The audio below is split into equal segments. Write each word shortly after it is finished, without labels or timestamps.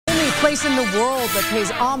place in the world that pays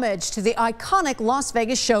homage to the iconic Las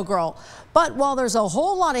Vegas Showgirl. But while there's a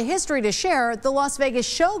whole lot of history to share, the Las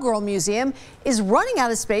Vegas Showgirl Museum is running out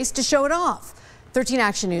of space to show it off. 13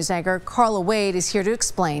 Action News anchor Carla Wade is here to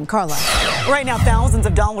explain. Carla. Right now, thousands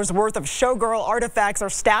of dollars worth of Showgirl artifacts are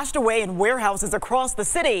stashed away in warehouses across the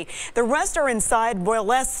city. The rest are inside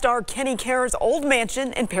Royalesque star Kenny Kerr's old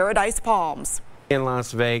mansion in Paradise Palms. In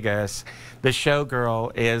Las Vegas, the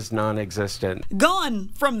Showgirl is non-existent. Gone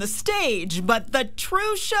from the stage, but the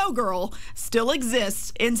true Showgirl still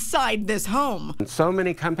exists inside this home. So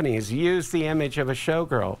many companies use the image of a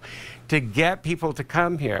Showgirl to get people to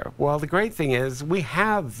come here. Well, the great thing is we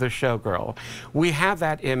have the Showgirl. We have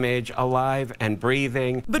that image alive and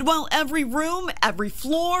breathing. But while every room, every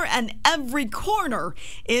floor, and every corner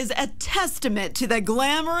is a testament to the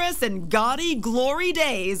glamorous and gaudy glory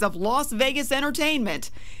days of Las Vegas entertainment,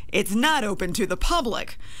 it's not open to the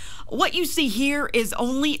public. What you see here is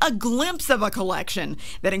only a glimpse of a collection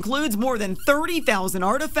that includes more than 30,000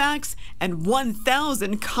 artifacts and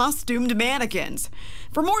 1,000 costumed mannequins.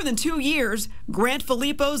 For more than 2 years, Grant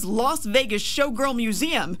Filippo's Las Vegas Showgirl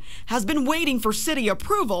Museum has been waiting for city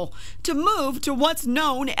approval to move to what's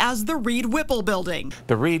known as the Reed Whipple building.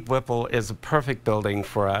 The Reed Whipple is a perfect building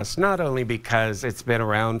for us, not only because it's been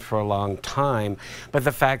around for a long time, but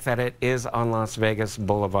the fact that it is on Las Vegas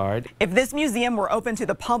Boulevard. If this museum were open to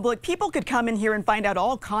the public, people could come in here and find out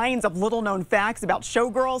all kinds of little-known facts about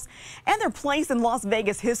showgirls and their place in Las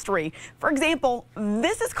Vegas history. For example,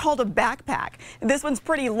 this is called a backpack. This one's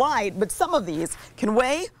pretty light, but some of these can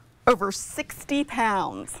weigh over 60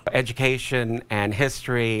 pounds. Education and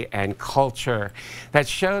history and culture that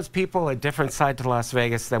shows people a different side to Las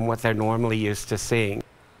Vegas than what they're normally used to seeing.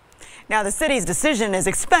 Now, the city's decision is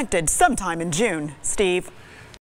expected sometime in June. Steve.